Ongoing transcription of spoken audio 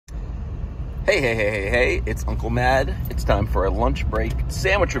Hey, it's Uncle Mad. It's time for a lunch break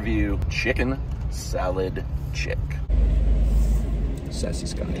sandwich review. Chicken salad chick. Sassy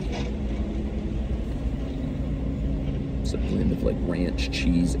Scotty. It's a blend of like ranch,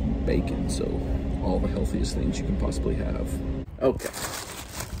 cheese, and bacon, so all the healthiest things you can possibly have. Okay.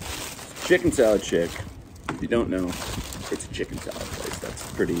 Chicken salad chick. If you don't know, it's a chicken salad place.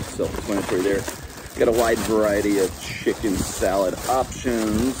 That's pretty self-explanatory there. Got a wide variety of chicken salad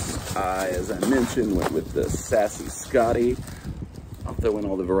options. As I mentioned, went with the Sassy Scotty. I'll throw in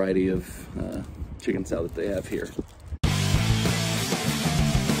all the variety of chicken salad that they have here.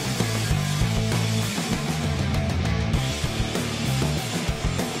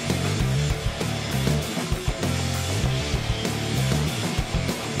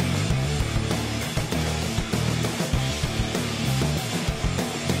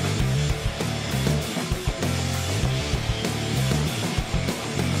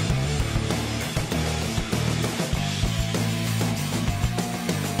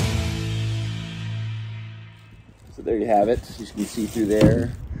 So there you have it. As you can see through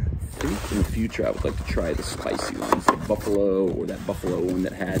there. I think in the future I would like to try the spicy ones, the buffalo, or that buffalo one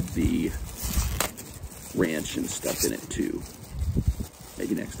that had the ranch and stuff in it too.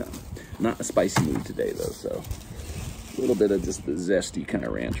 Maybe next time. Not a spicy mood today though, so a little bit of just the zesty kind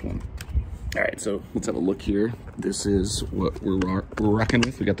of ranch one. All right, so let's have a look here. This is what we're rocking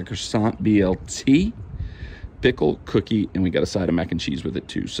with. We got the croissant BLT, pickle, cookie, and we got a side of mac and cheese with it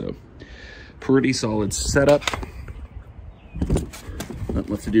too. So pretty solid setup.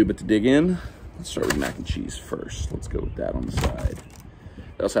 Nothing left to do but to dig in. Let's start with mac and cheese first. Let's go with that on the side.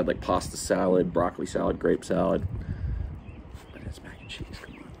 They also had like pasta salad, broccoli salad, grape salad. But it's mac and cheese,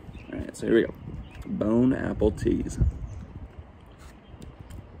 come on. All right, so here we go. Bone apple teas.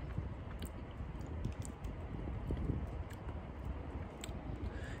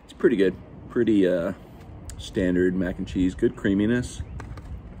 It's pretty good. Pretty standard mac and cheese, good creaminess.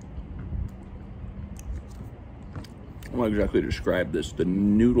 I don't know exactly to describe this. The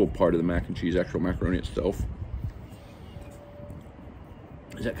noodle part of the mac and cheese, actual macaroni itself,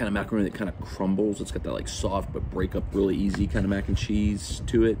 is that kind of macaroni that kind of crumbles. It's got that like soft but break up really easy kind of mac and cheese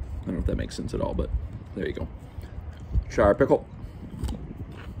to it. I don't know if that makes sense at all, but there you go. Try our pickle.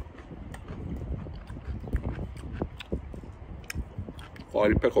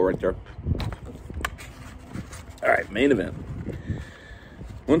 Quality pickle right there. All right, main event.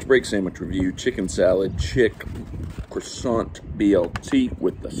 Lunch break sandwich review, chicken salad chick, croissant BLT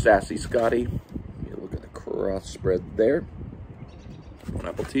with the Sassy Scotty. Look at the cross spread there. One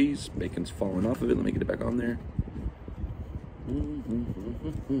apple teas, bacon's falling off of it. Let me get it back on there.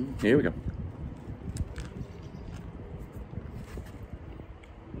 Here we go.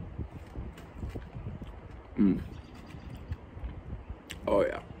 Oh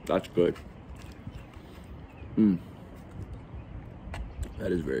yeah, that's good.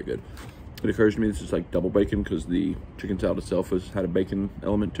 That is very good. It occurs to me this is like double bacon because the chicken salad itself has had a bacon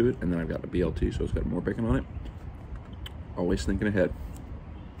element to it, and then I've got the BLT, so it's got more bacon on it. Always thinking ahead.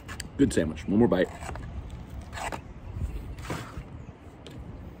 Good sandwich. One more bite.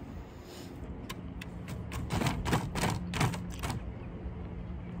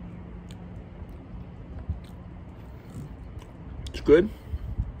 It's good.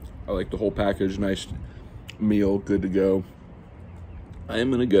 I like the whole package. Nice meal, good to go. I am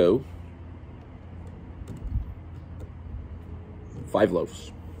gonna go 5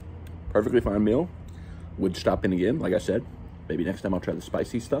 loaves. Perfectly fine meal. Would stop in again, like I said. Maybe next time I'll try the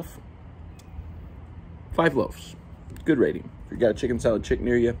spicy stuff. 5 loaves. Good rating. If you got a chicken salad chick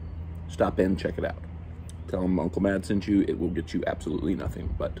near you, stop in, check it out. Tell them Uncle Mad sent you. It will get you absolutely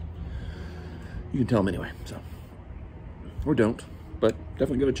nothing, but you can tell them anyway, so. Or don't. But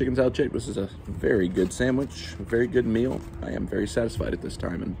definitely go to Chicken Salad Chick. This is a very good sandwich, a very good meal. I am very satisfied at this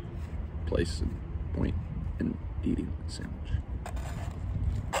time and place and point in eating the sandwich.